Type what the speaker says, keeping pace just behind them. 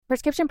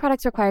Prescription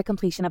products require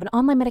completion of an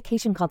online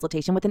medication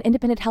consultation with an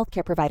independent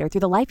healthcare provider through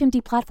the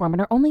LifeMD platform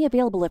and are only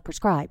available if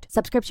prescribed.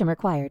 Subscription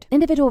required.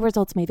 Individual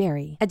results may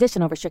vary.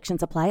 Additional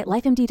restrictions apply at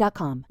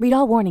lifemd.com. Read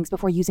all warnings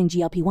before using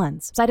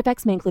GLP-1s. Side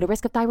effects may include a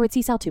risk of thyroid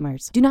C-cell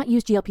tumors. Do not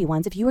use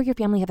GLP-1s if you or your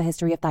family have a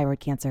history of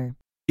thyroid cancer.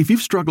 If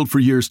you've struggled for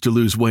years to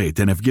lose weight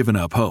and have given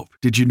up hope,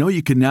 did you know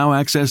you can now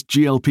access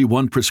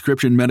GLP-1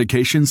 prescription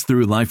medications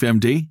through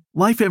LifeMD?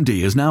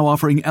 LifeMD is now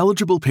offering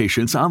eligible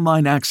patients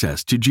online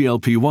access to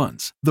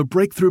GLP-1s, the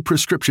breakthrough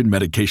prescription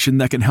medication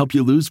that can help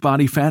you lose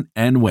body fat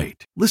and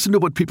weight. Listen to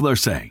what people are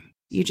saying.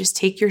 You just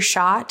take your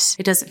shot.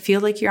 It doesn't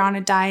feel like you're on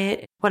a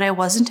diet. What I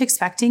wasn't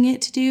expecting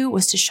it to do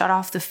was to shut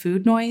off the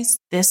food noise.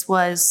 This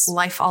was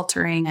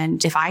life-altering,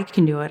 and if I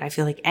can do it, I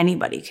feel like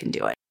anybody can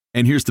do it.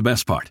 And here's the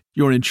best part.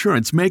 Your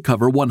insurance may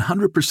cover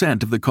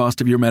 100% of the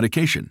cost of your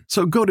medication.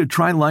 So go to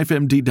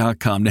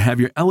TryLifeMD.com to have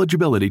your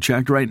eligibility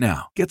checked right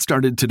now. Get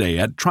started today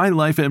at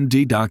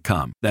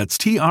TryLifeMD.com. That's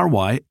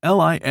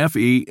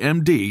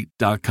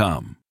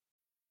TryLifeMD.com.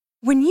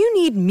 When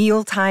you need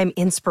mealtime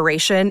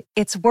inspiration,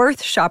 it's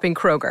worth shopping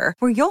Kroger,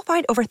 where you'll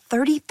find over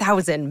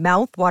 30,000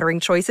 mouth-watering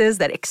choices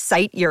that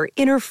excite your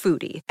inner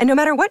foodie. And no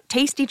matter what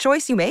tasty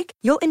choice you make,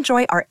 you'll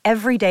enjoy our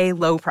everyday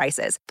low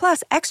prices,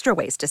 plus extra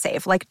ways to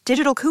save, like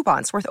digital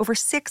coupons worth over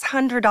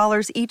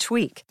 $600 each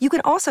week. You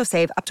can also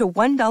save up to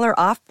 $1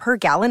 off per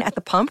gallon at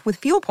the pump with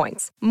fuel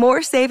points.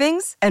 More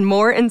savings and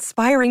more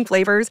inspiring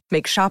flavors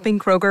make shopping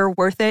Kroger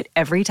worth it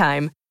every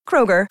time.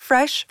 Kroger,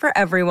 fresh for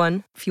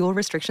everyone. Fuel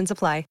restrictions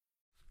apply.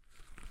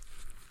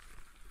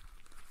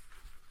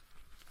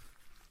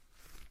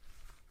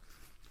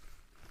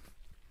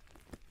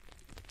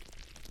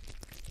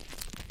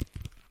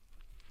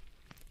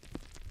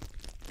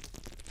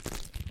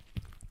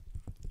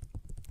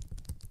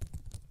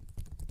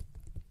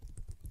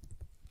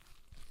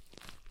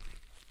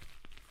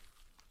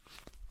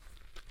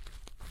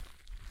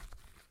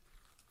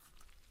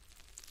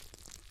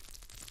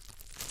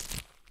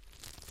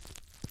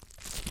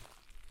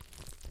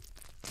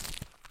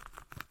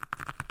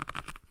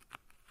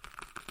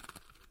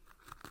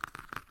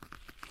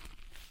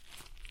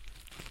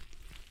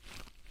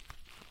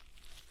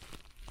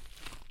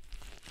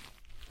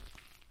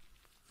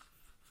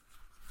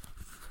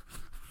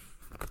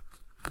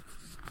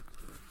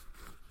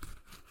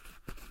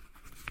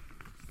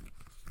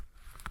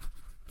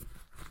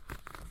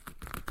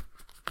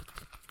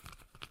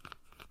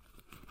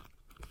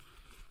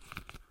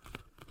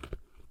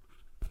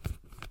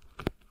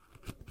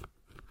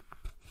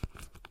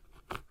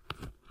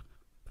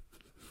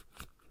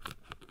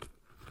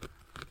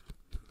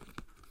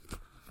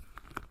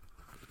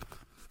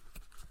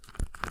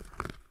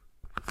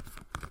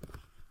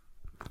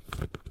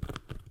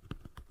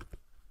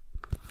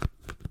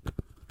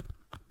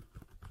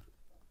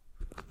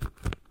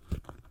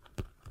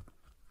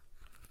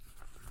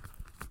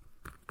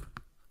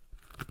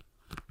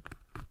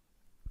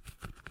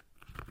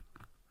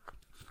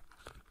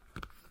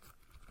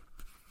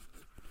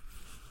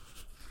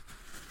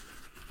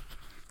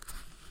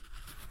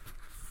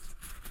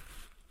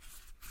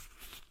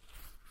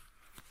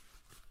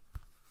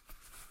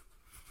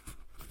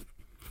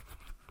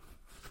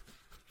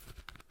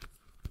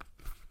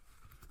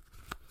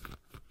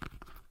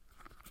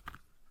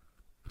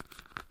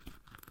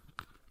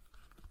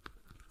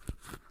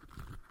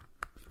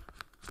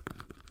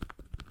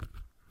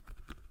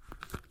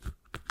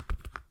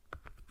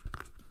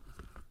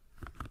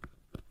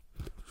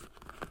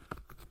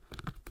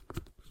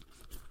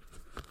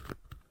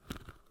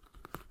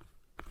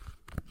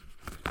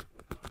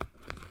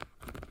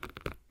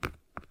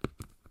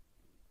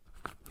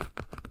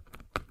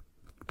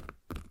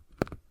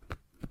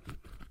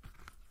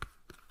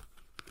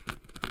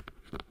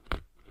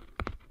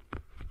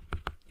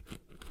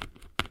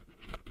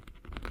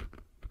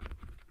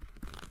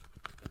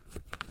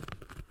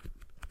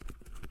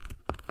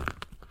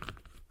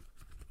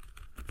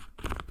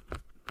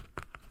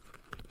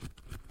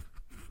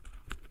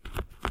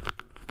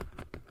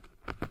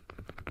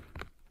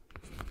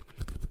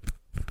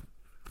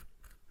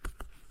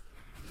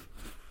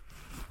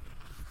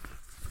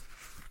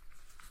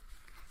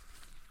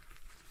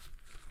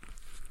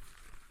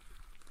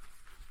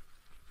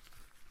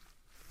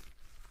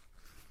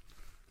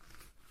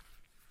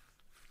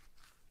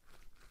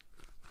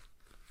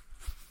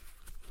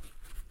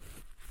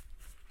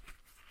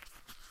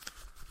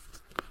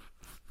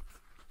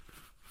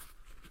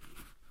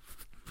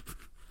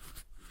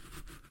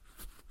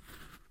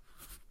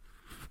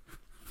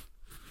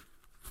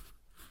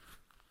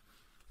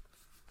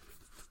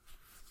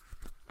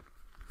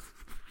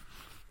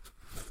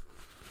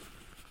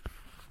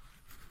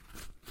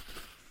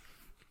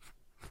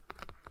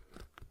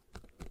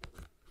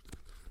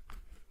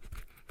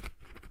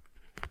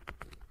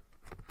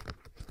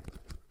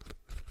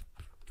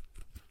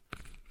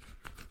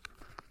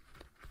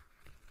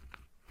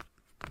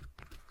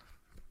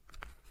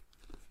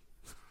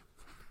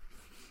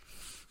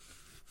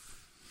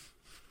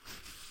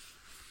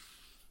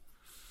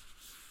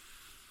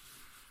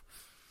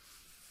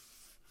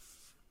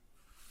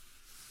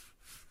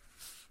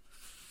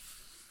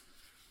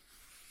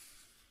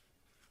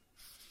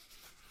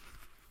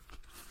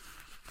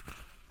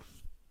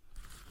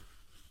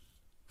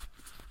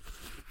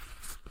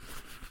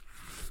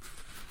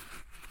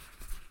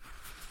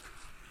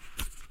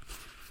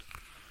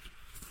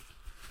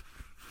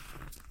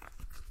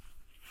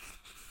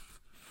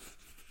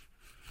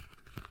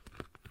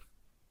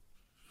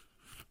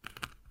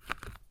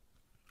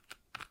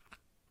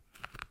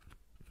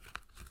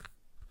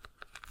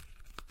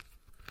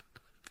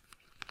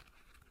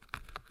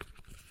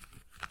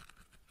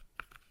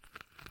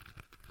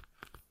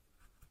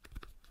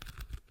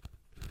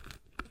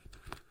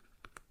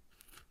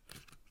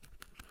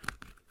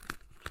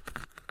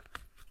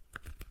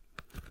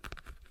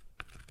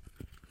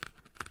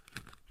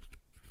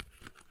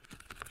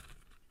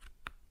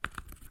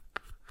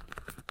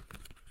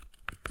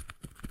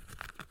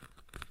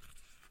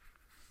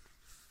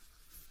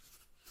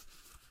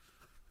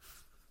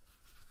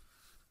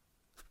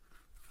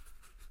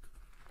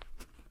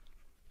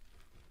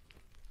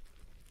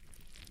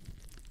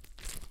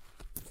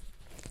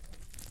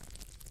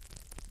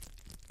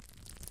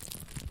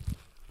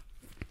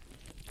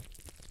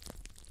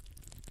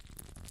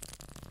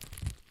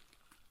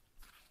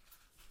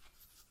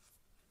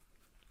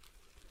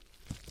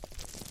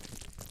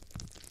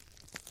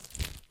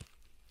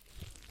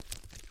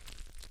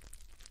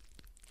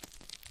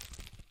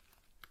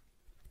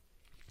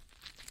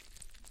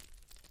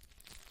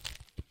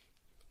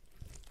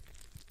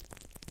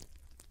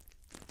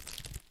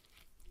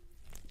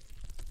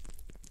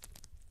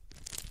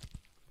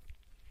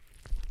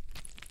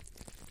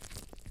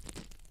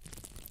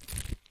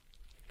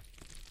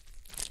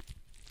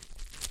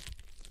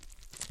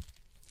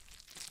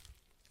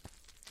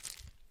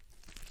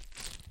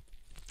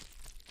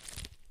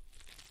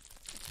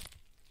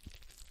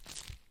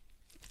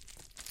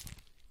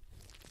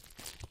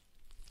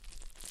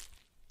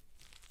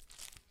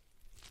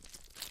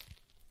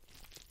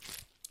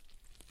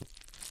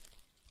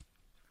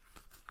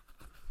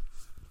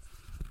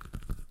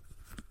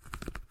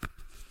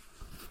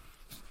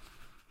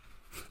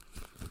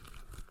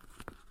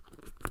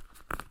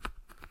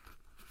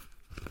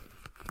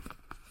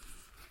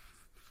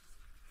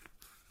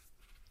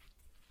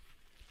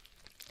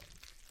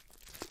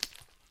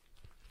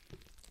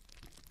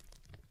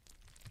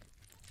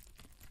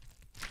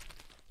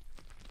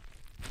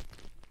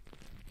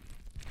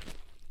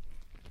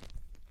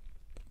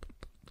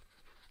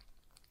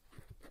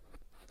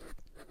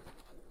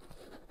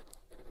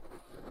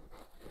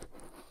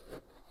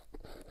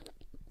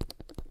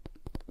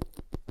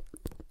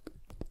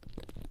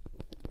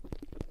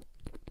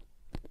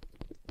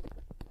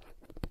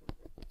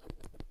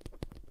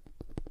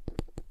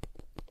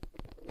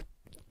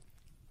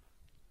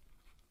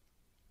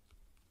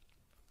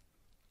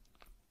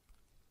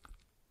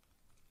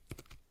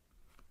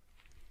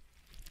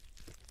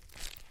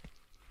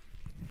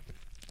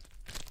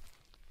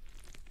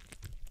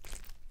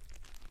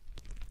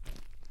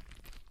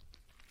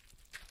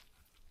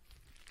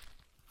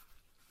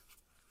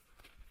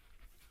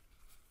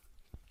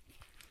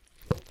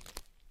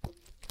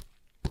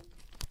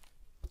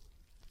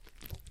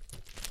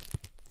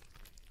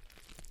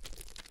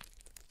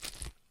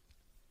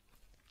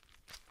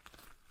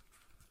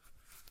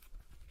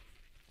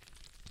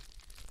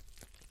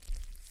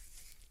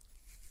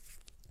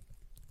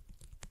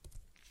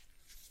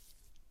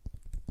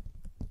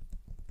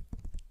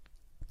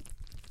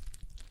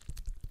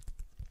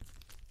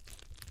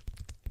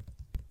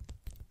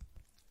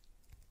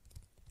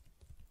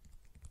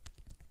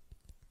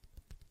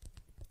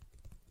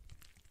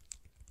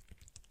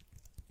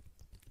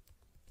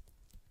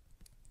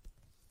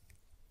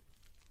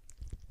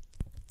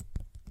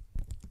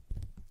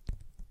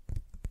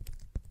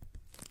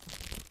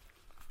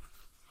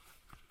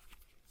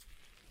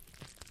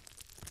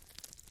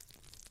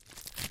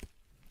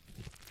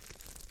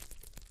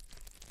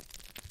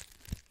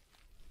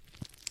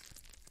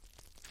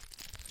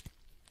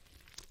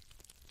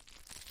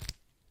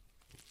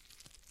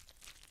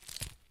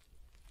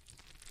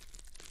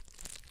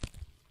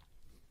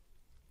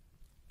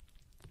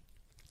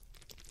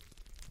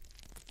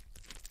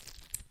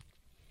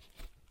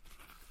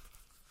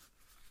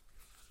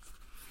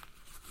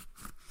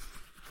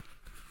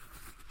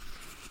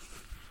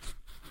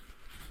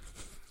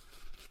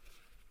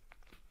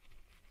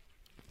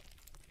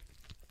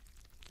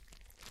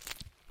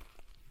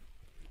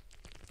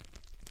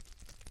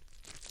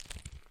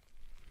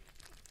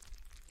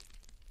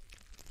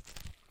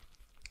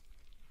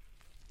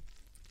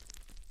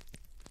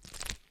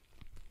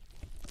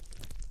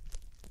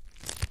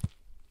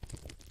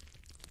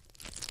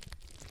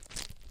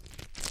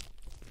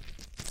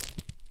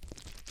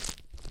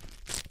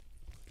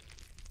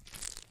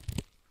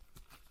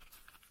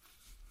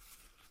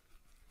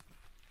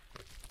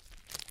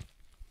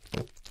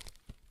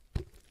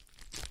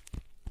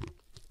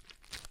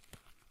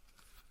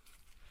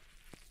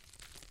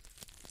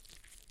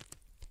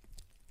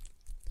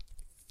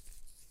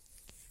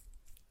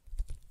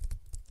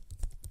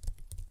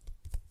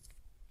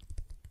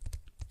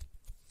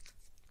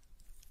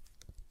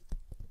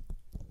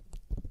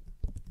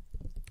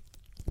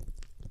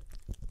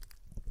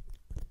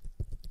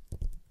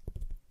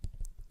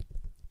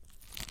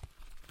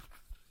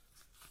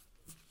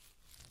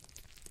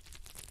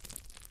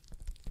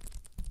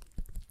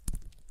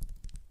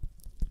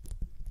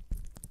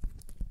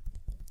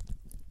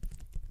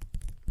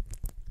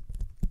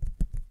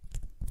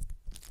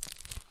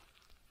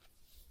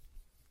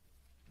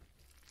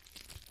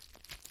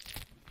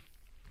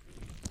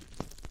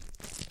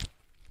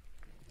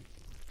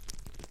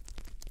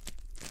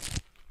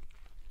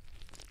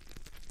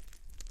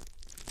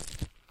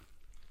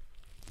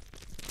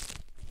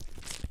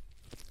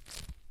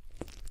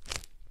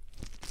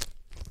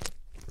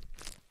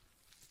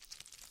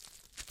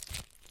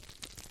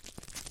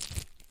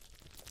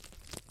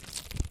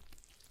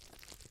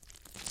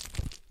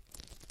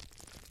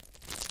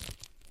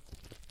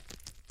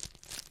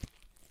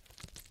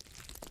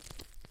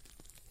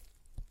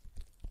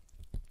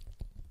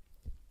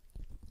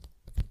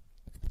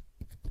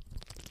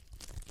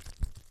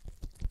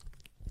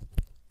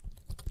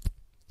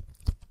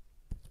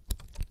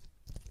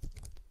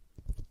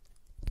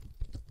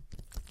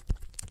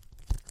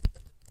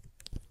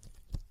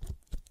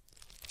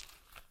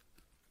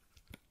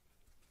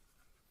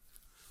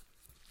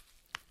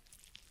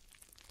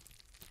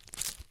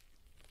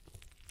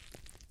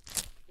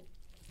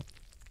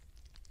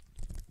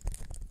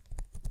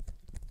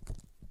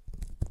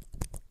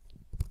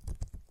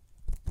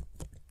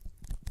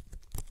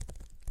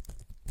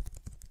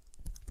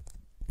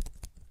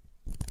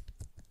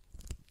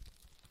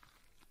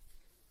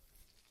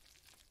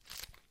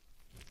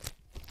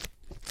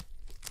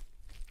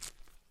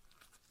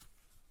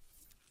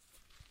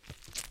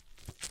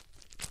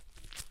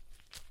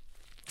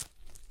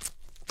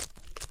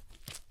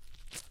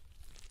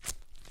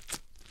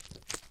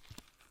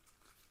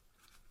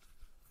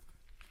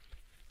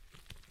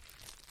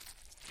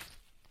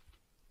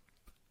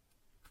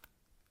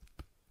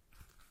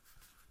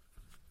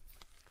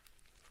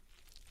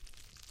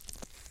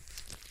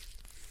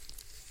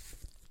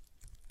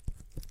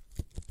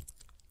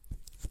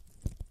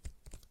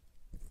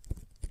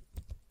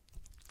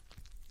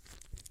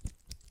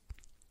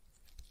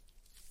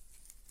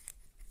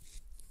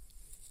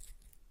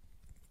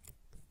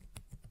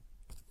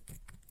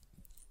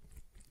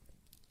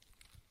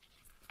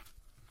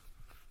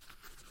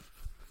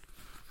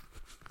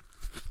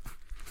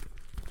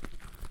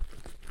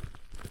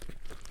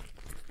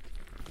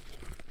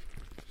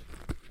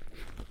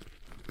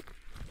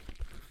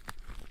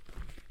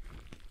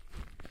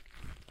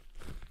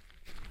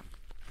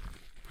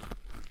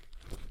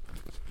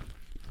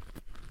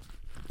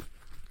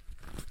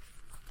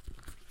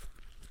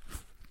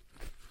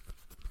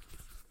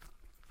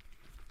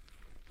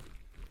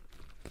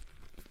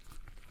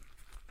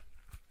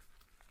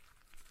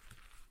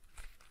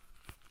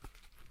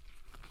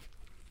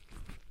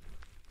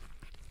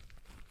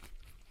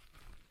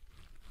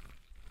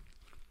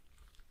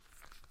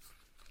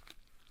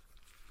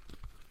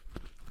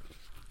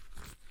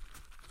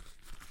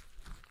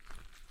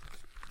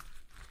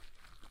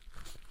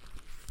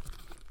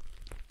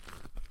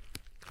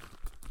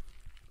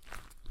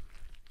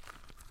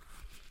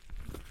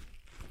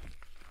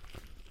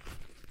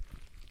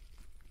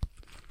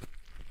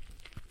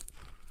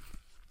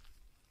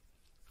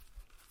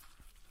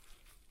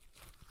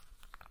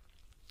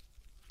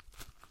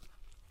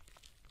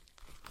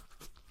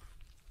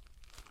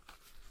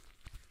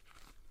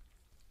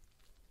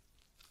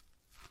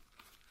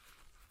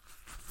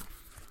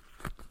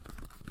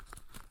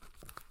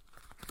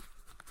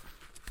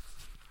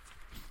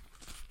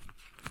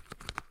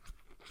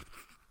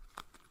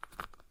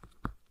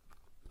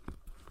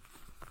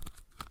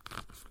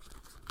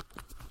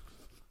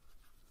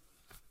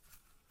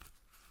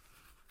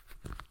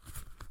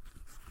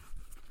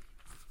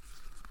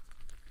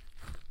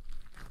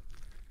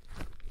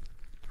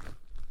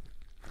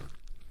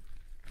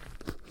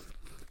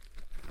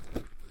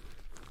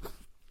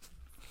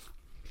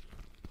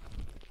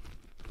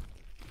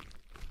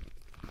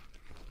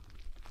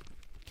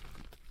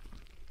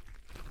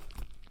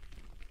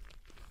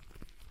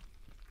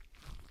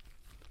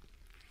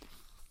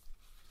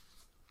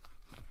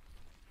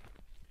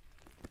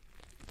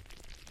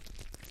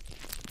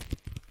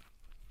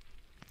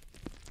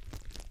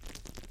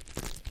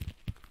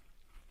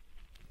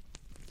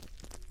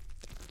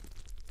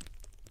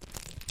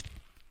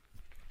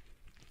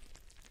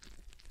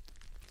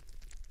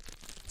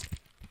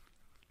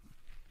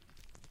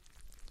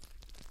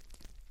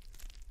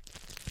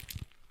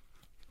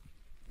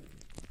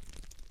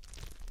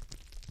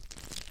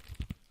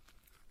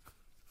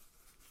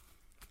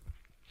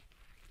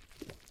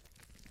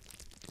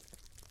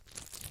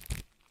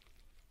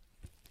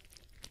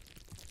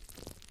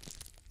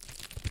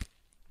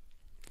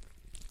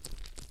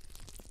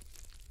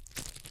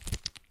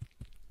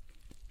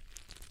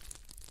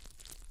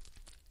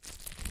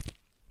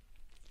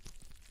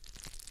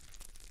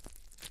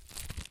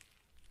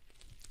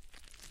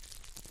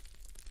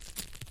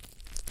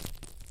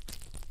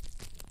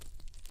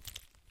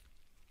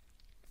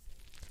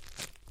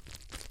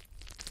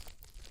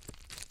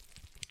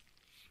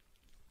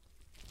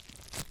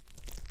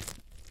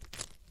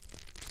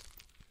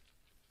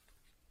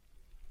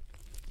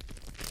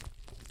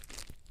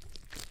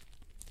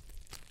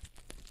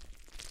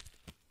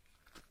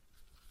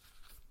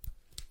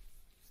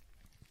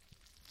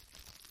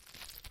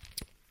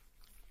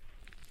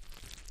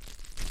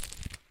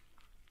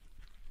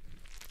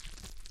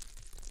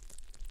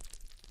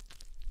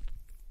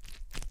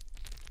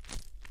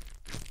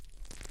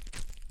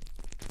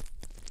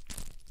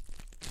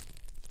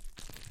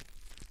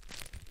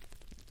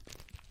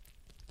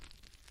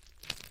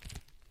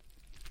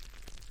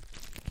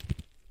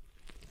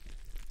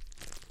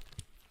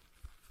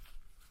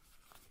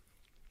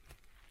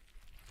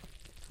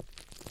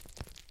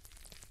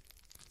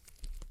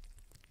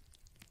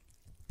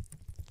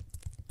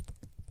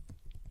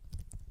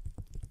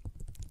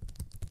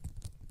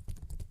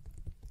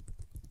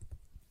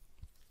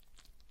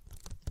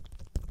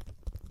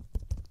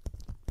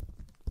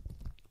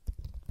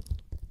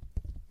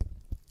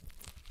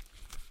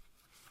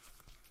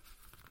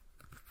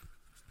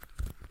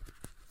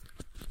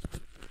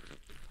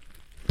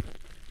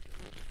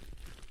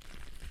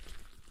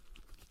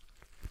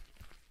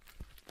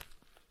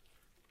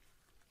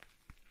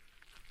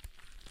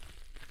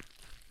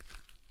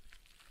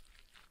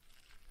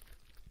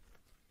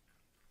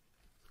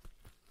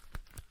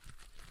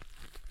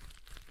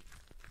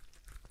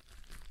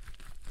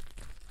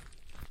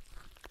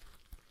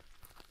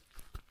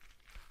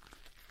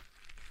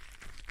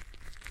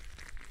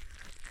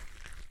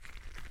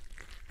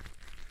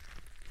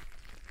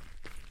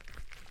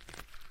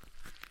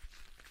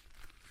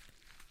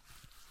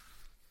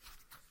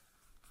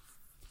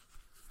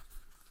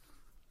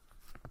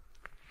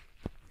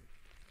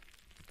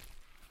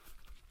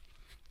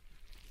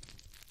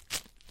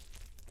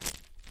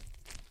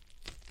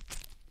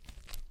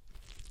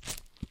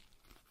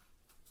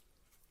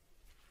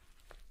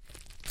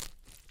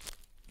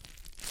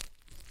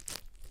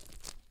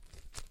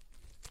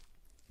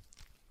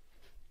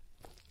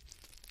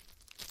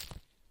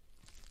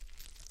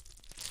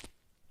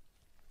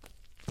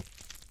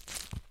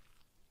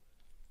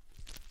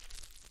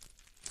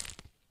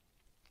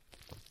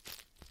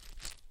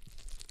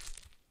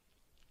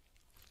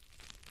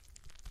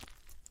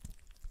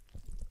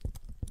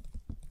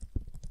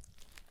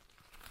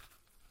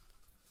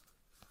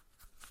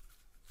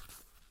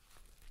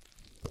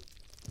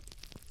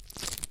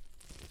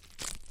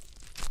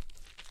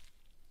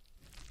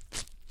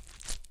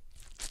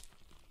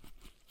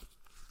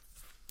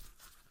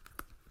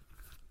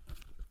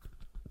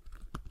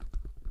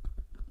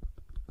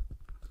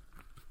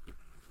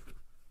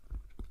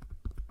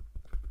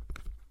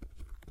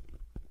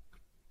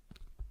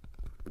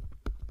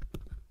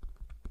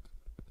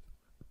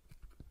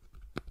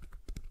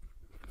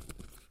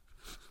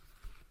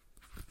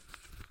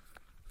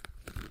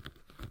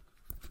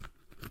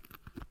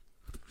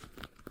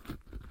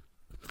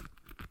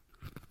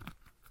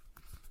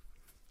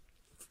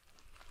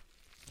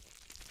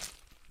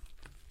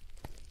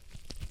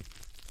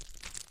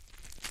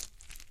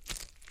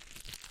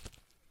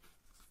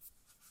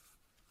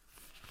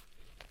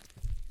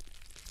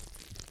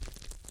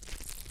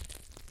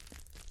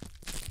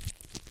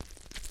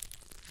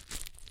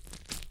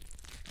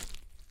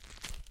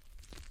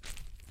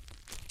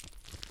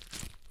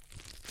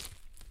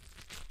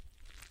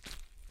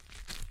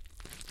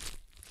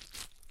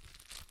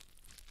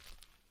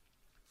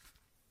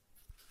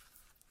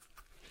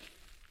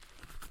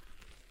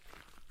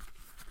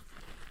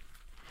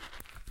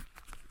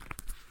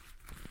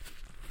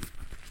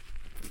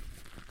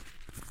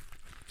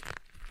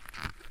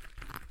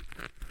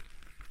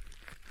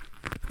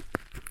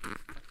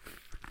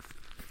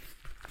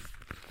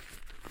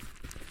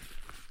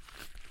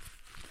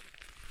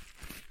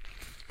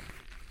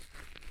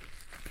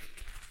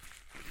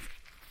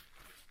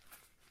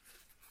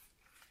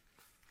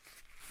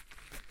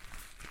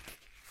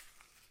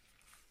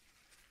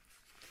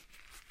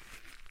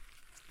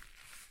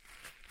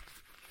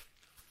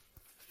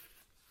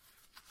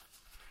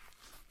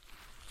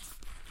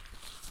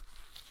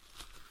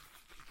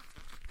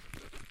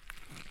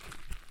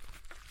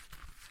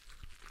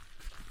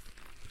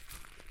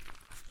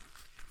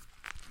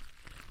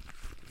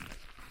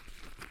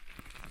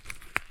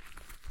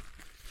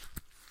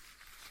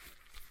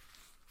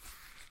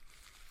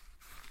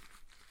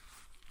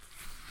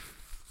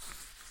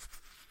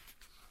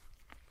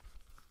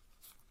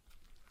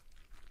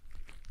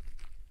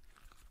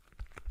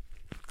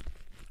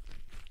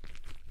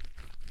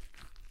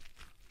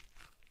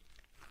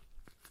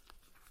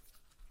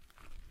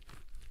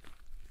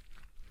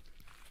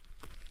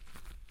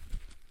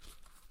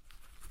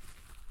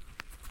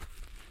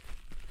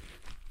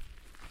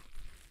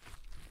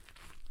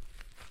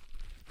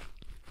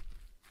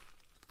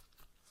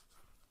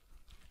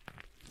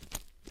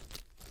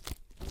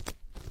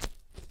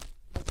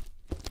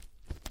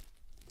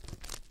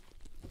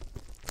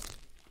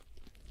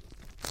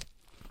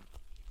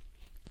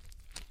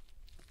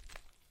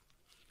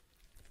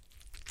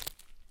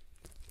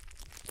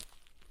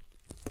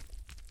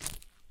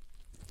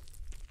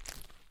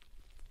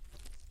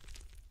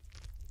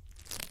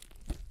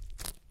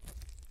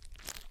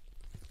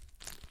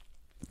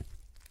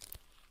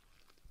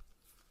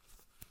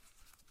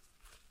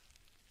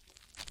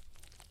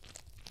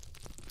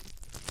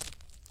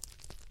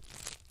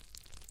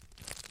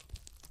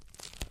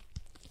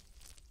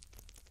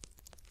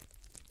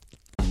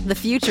 The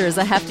future is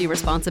a hefty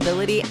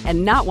responsibility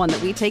and not one that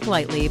we take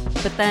lightly,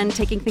 but then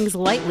taking things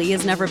lightly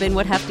has never been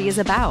what Hefty is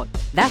about.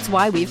 That's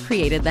why we've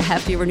created the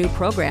Hefty Renew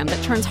program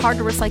that turns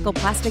hard-to-recycle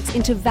plastics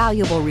into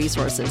valuable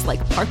resources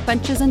like park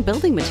benches and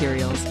building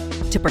materials.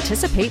 To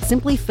participate,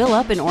 simply fill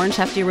up an orange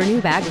Hefty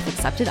Renew bag with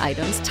accepted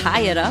items,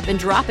 tie it up, and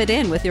drop it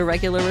in with your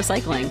regular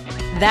recycling.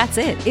 That's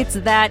it. It's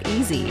that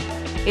easy.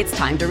 It's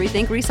time to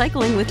rethink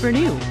recycling with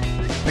Renew.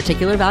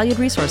 Particular valued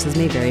resources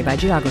may vary by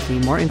geography.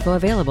 More info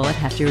available at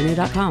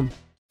heftyrenew.com.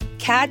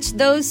 Catch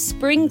those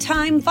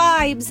springtime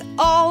vibes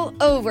all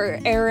over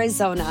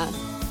Arizona.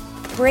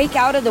 Break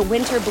out of the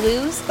winter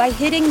blues by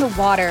hitting the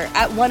water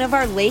at one of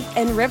our lake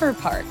and river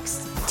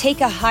parks. Take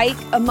a hike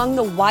among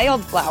the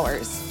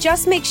wildflowers.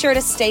 Just make sure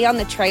to stay on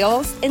the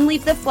trails and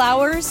leave the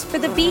flowers for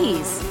the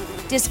bees.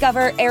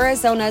 Discover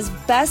Arizona's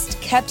best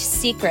kept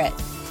secret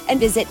and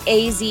visit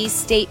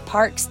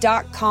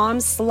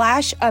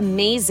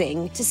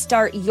azstateparks.com/amazing to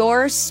start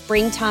your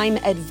springtime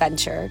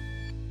adventure.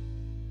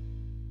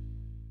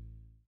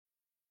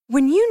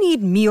 When you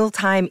need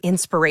mealtime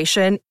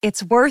inspiration,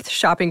 it's worth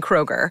shopping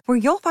Kroger, where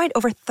you'll find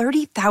over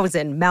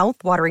 30,000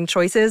 mouth-watering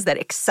choices that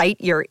excite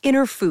your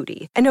inner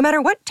foodie. And no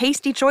matter what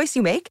tasty choice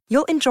you make,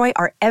 you'll enjoy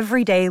our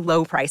everyday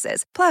low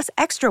prices, plus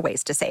extra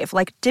ways to save,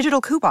 like digital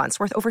coupons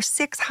worth over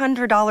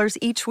 $600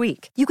 each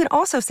week. You can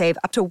also save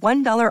up to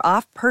 $1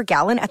 off per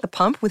gallon at the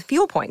pump with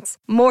fuel points.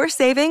 More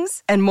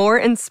savings and more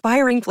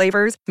inspiring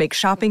flavors make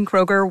shopping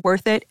Kroger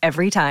worth it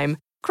every time.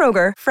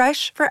 Kroger,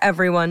 fresh for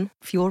everyone.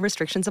 Fuel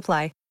restrictions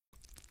apply.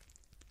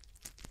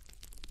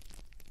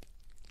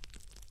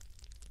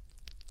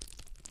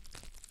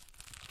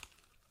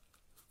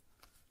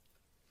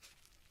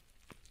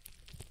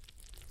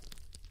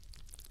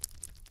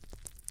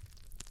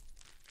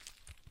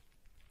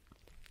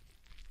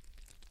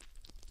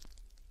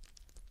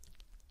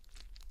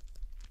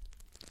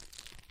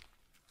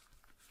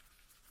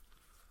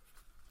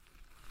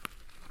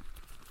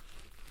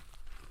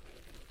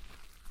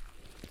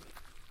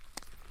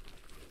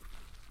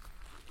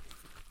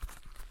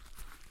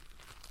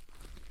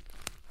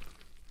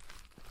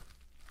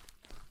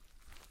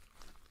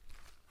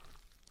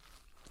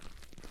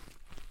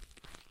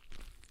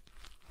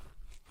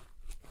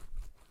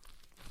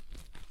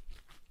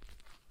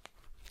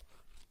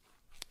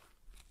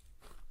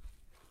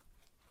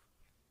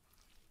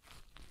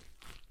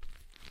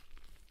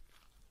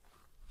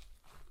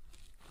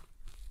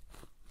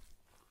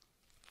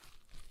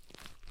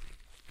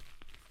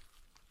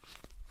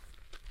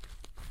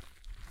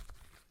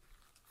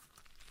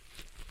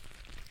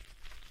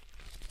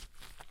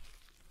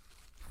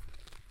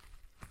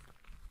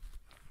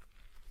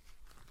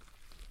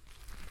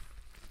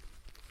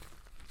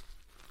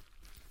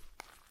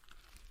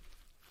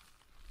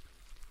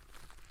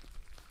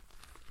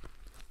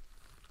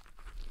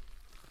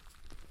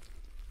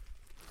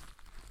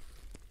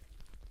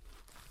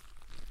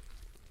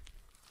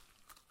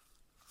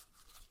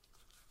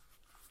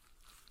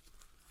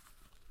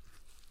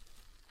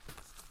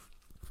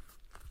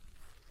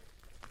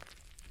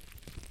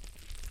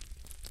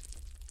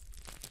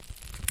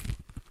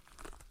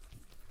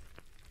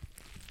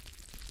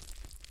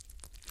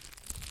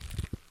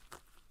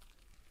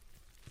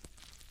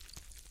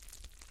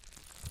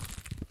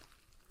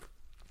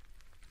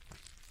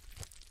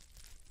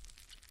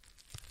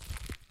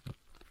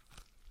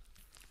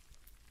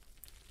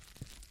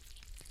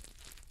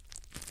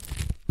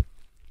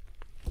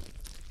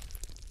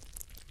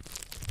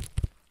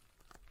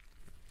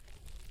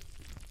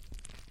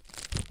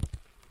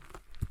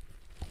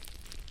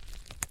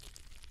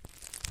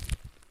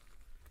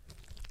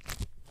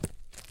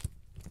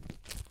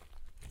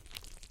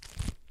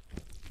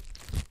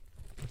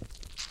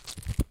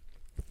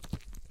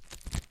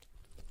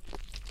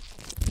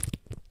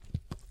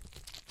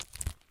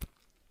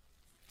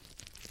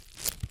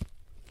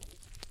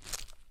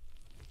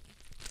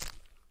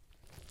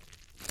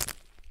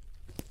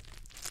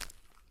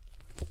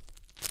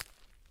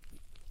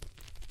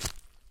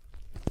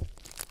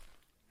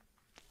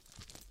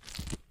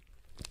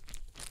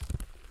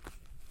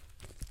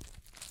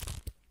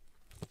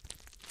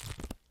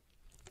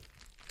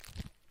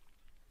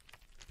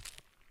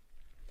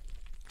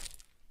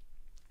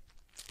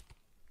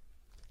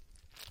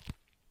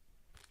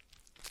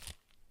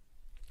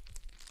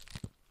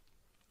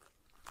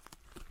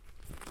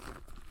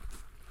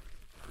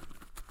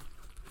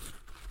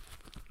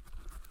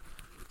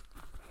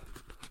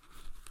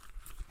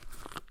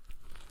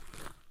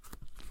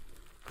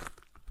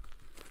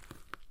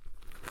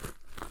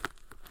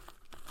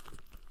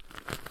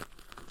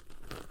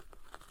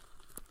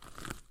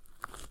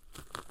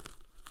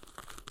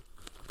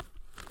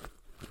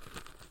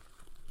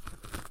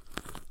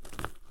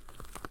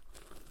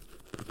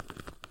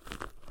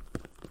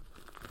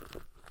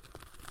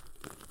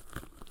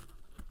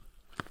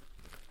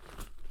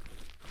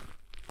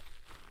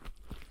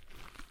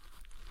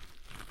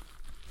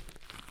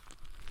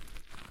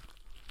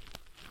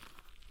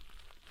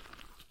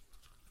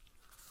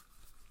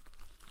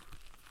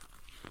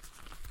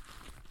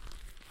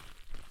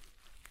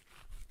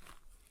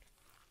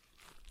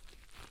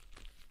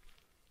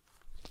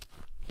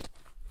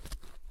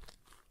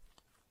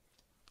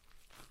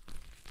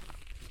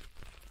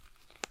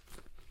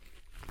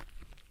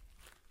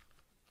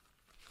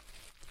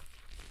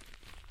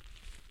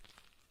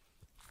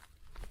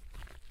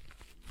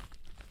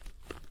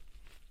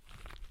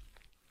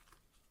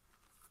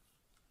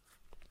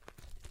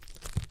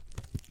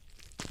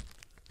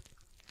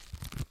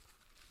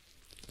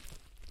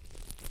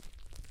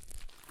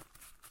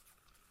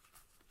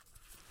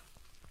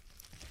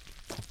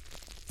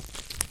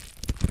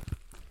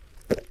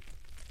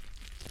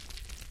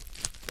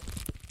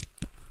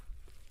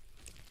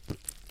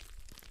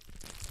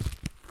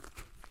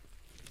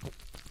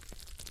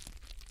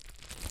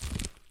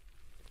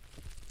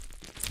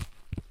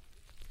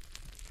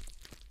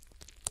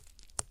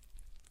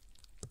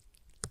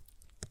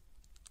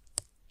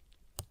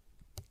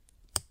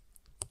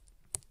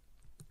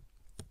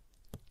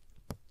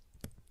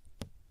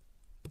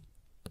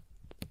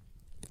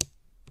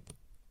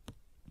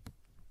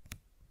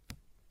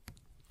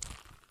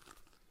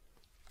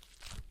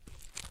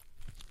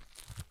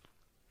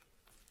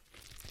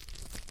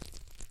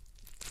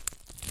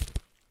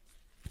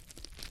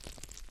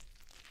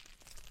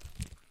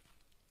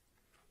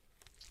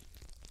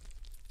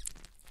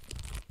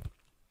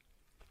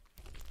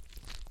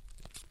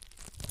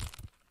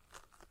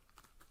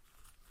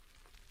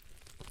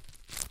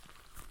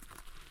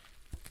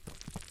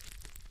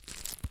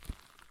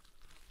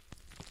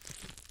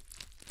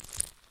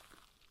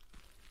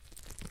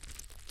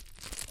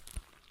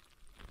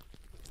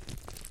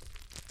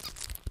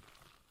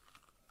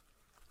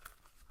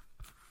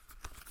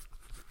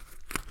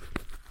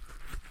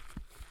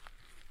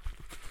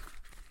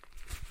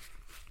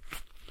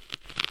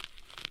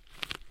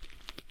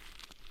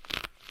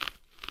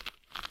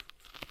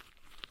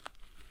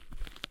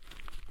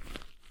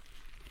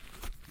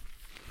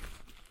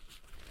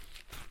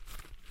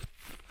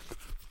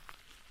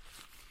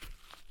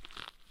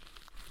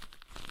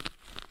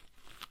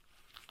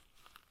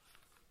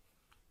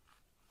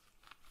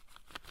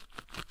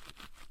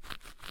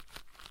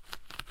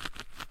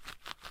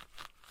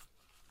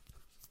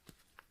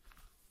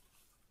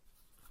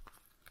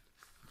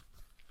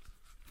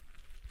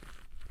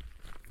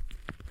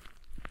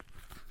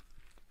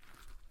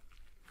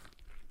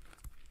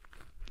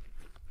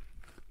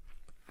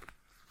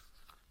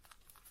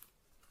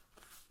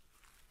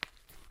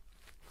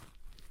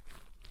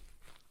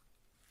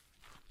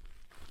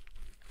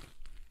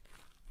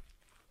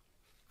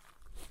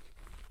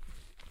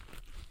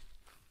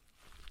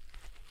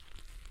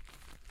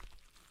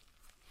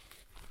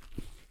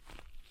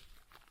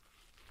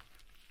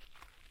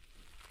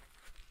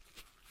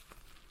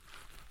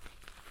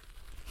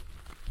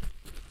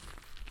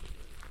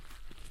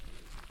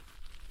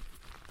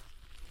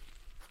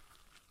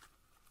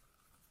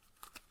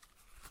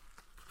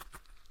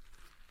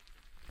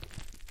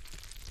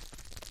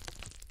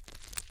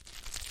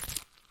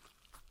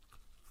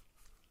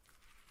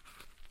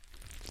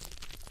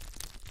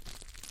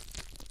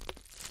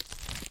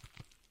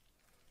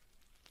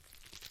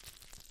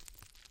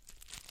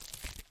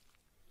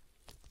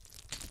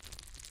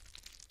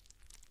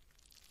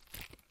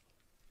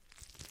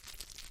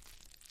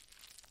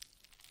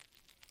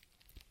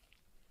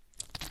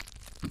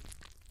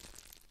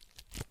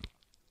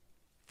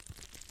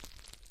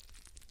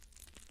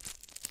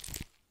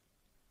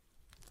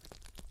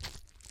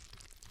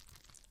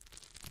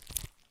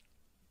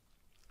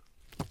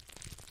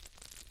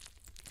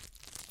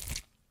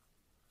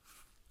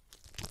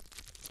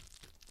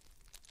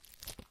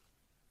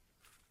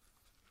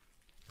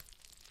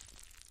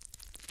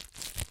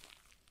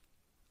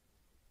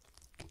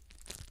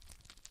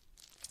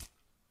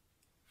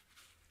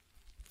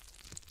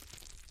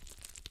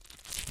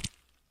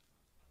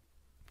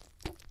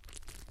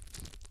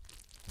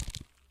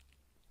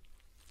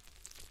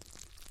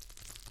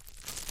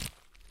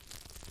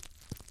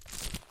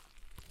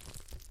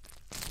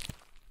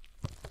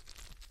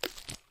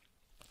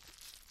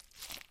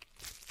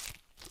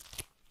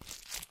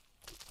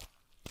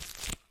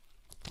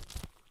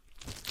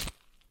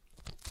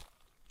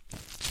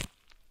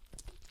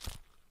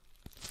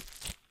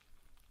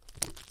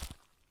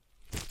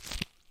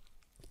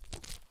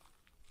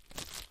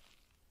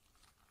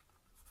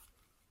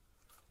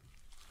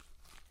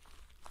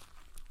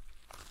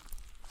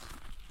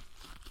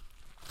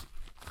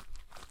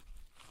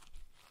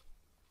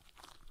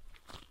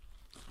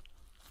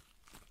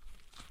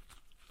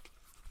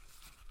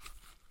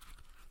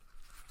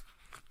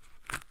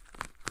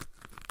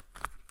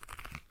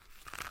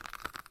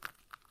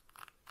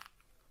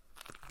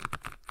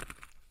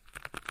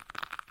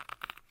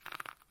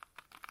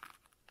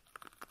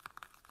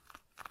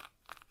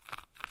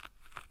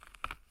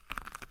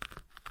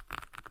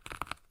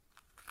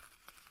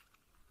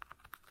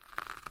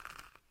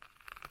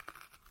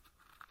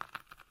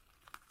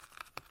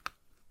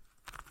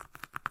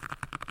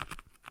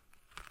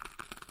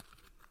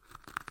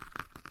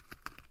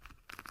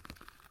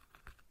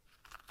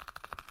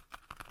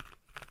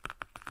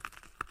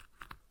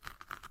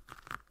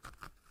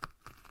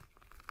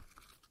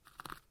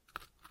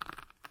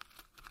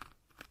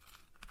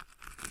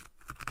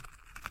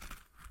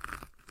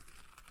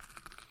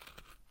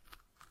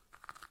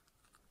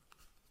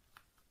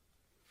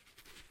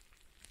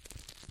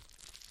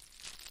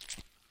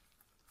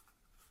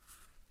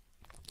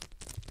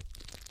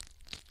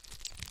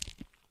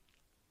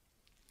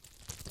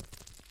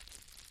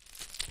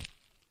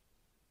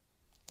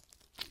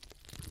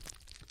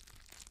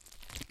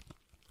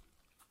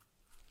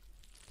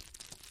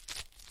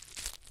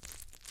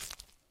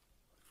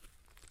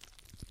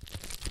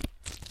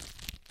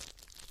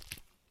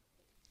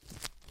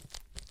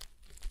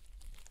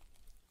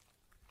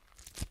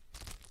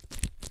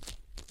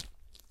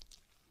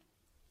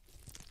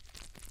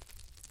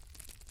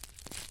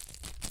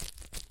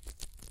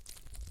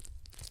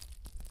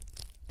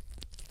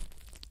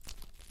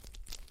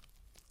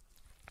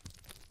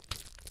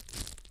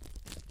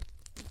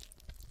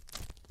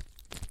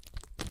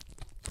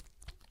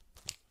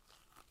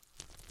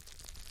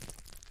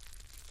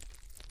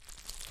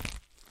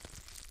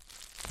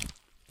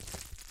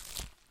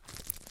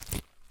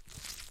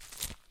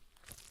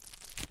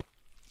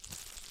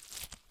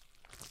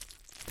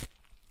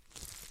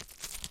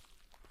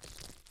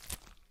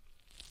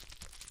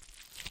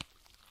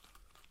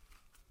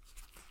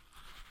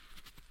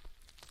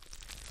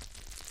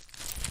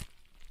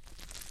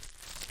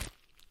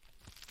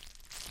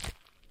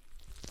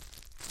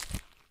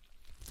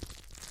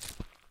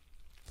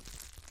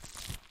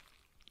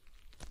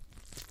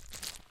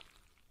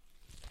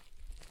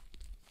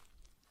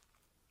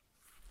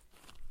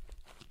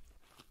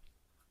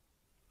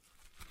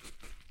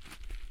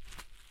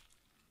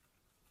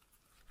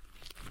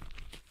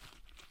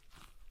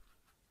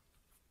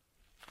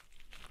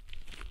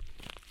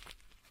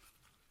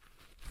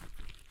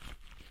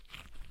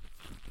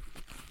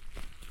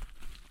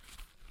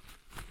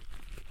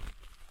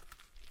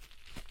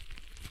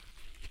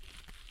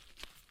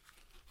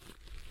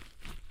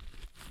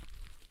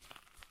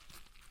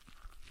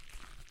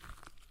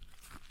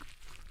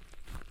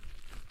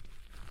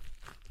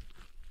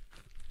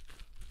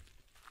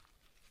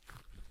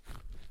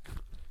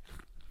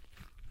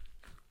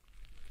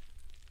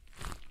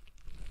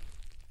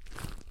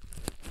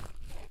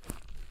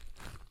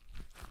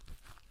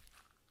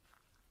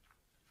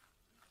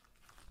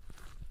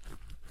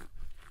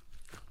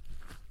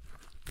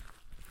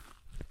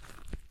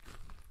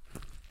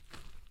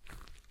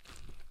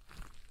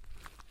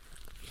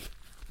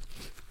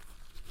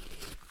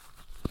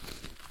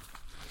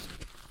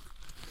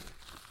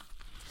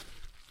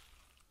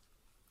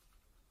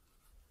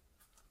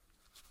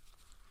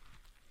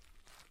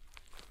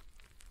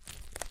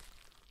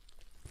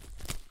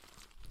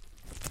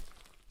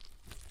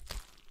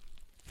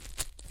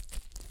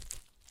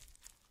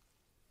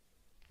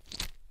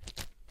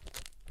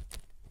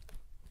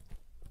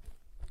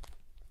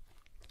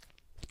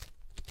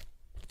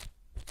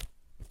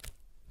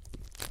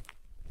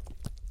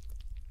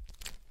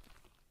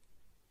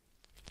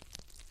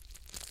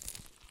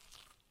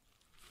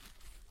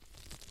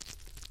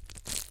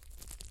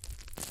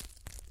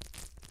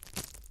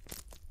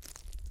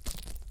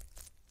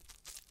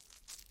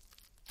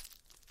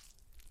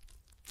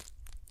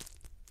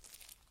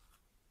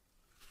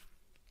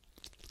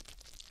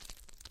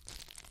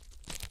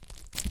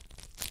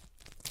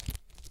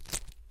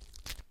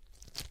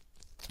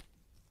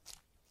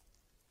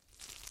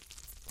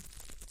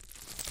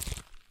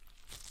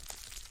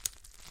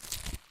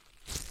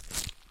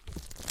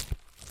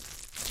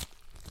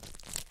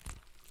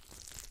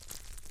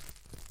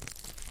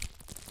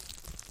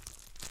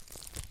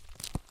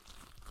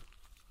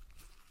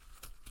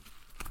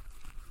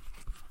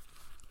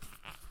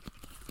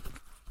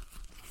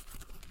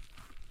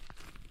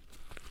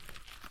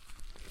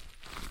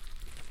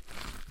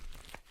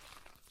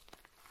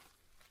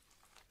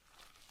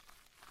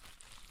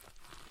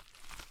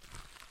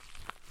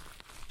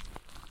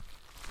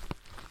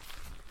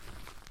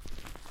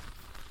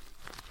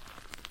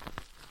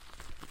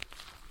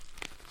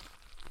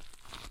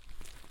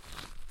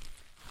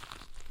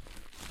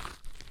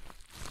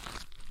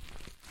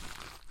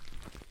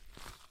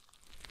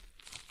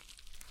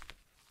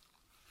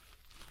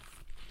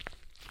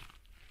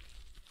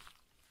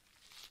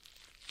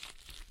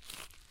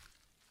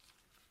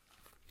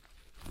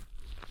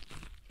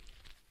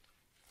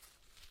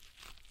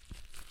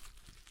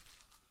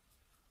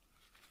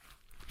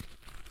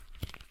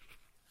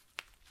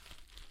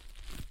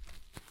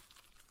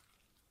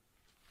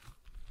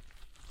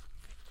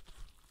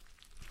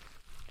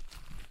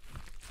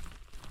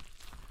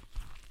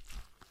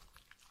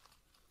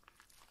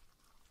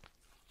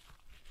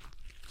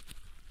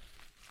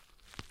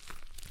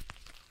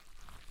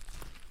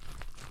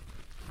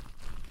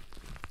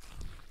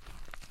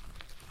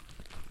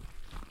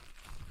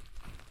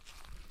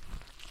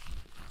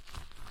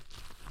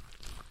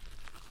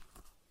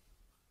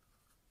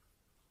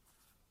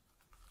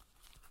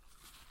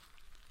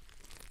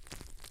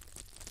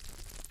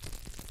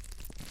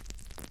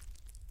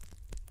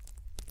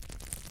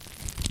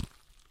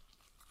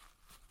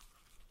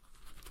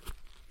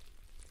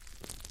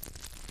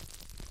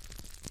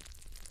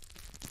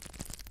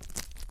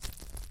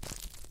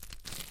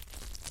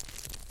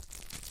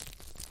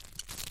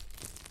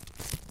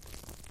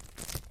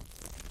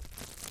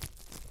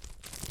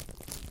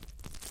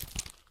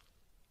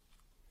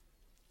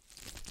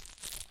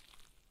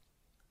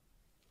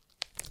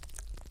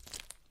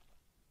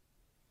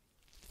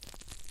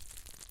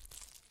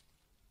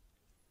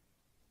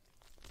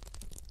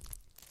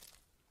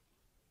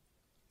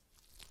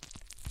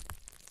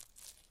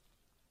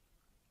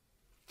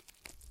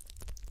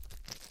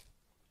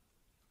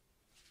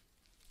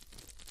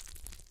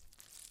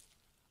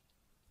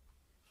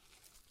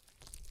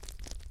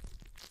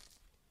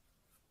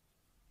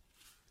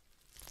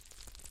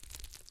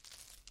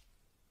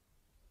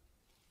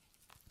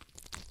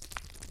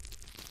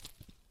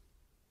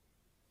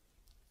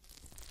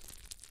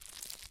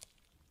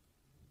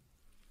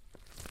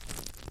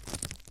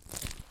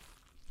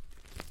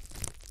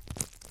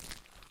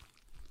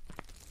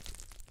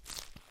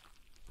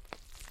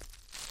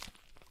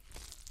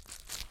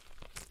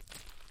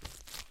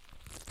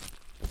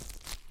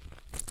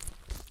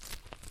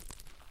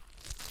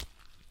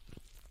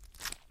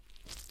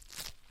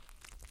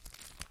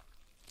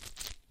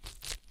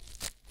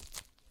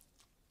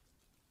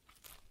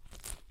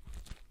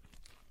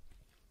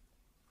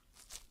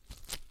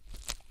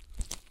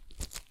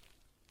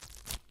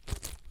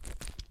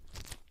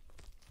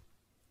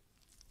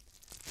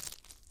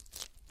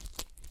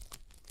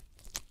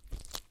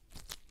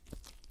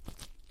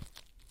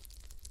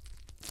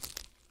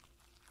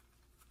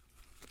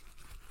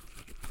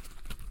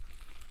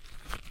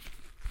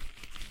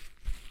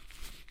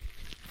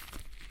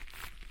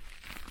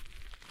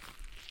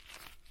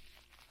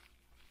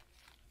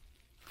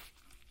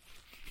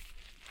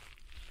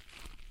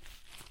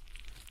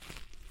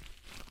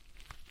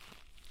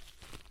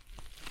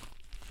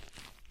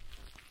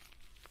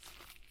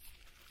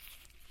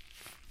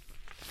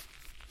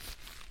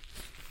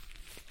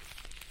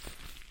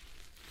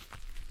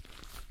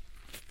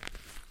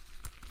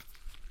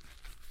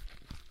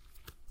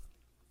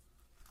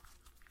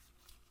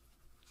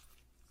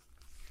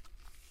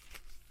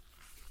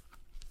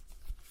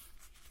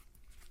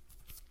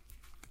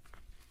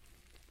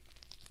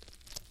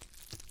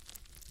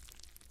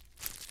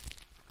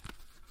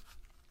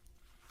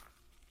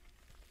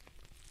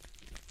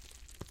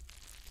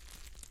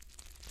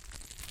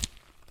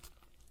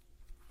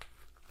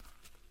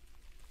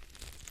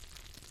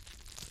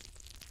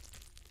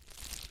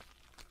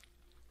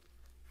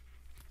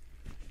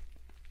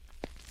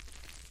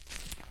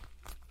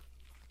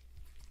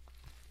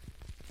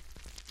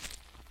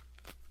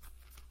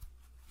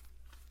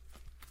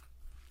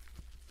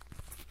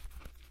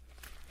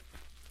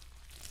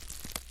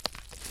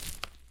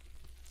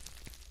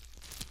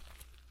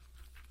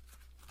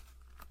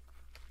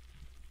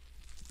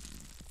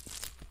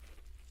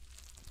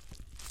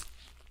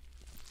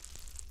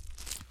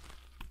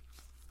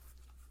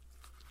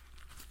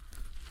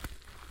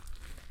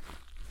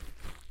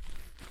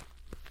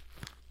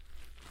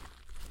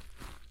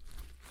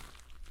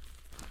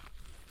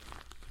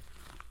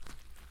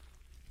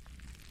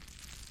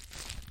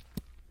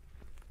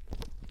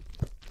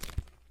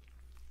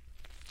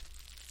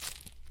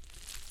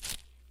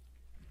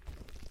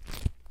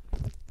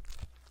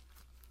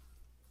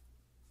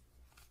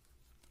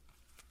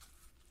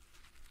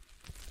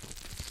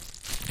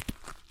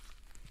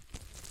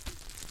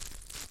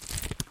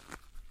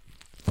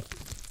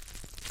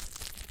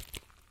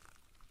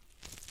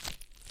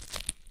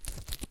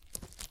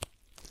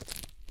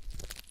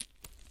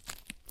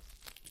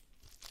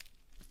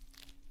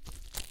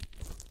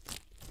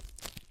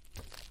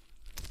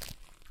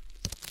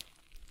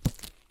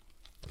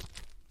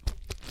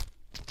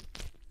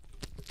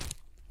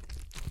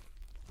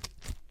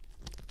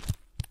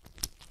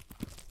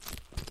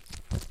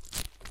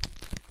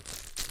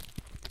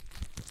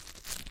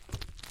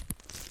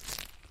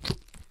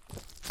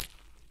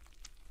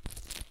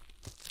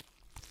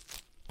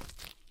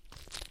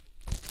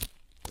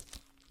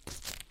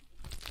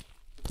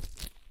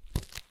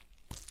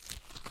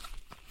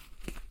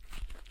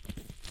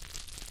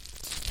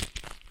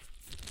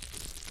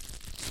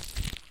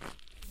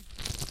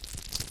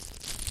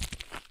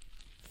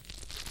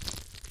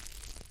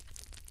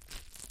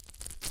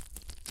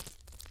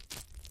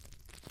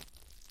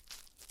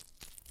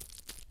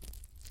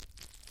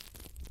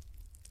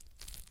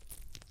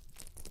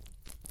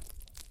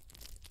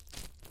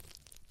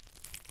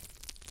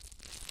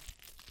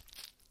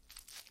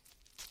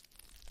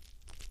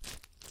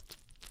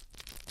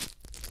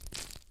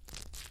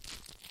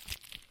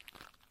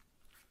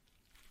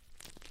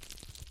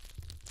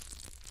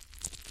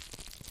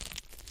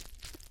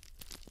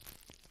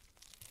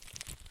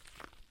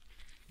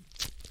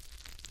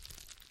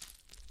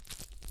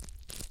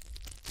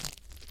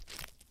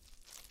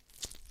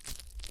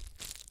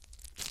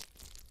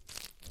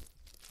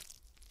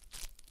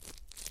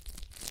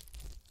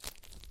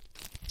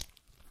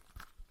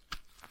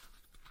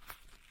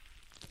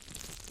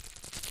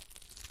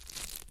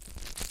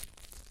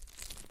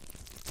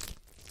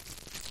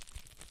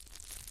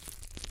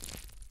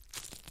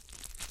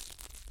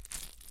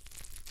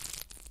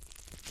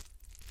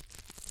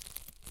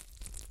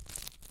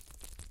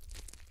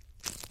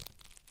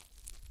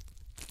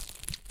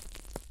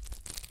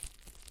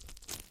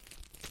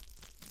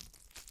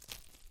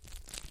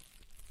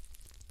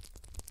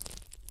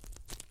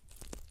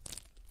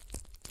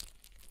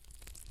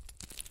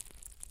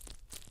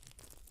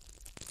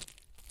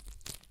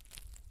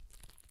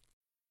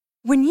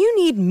 When you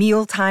need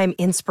mealtime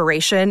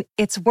inspiration,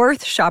 it's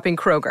worth shopping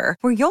Kroger,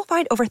 where you'll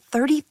find over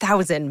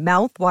 30,000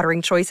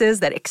 mouth-watering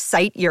choices that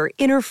excite your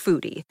inner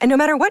foodie. And no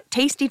matter what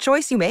tasty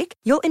choice you make,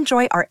 you'll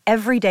enjoy our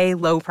everyday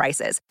low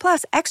prices,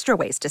 plus extra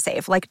ways to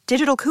save, like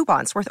digital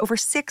coupons worth over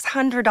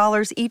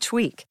 $600 each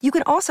week. You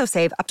can also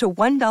save up to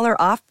 $1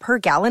 off per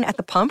gallon at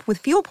the pump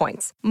with fuel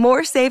points.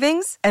 More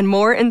savings and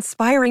more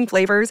inspiring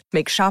flavors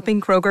make shopping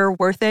Kroger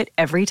worth it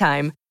every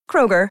time.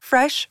 Kroger,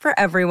 fresh for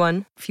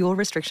everyone. Fuel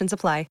restrictions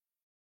apply.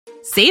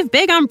 Save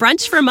big on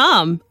brunch for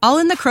mom, all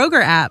in the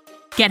Kroger app.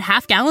 Get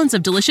half gallons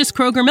of delicious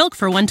Kroger milk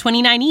for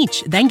 $1.29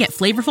 each. Then get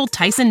flavorful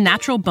Tyson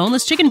natural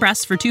boneless chicken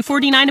breasts for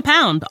 $2.49 a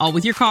pound, all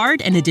with your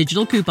card and a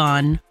digital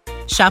coupon.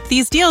 Shop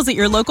these deals at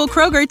your local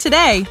Kroger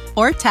today,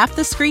 or tap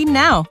the screen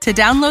now to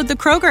download the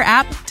Kroger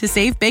app to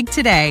save big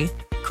today.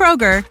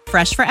 Kroger,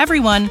 fresh for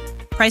everyone.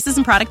 Prices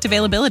and product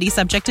availability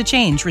subject to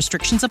change.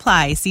 Restrictions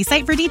apply. See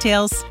site for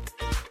details.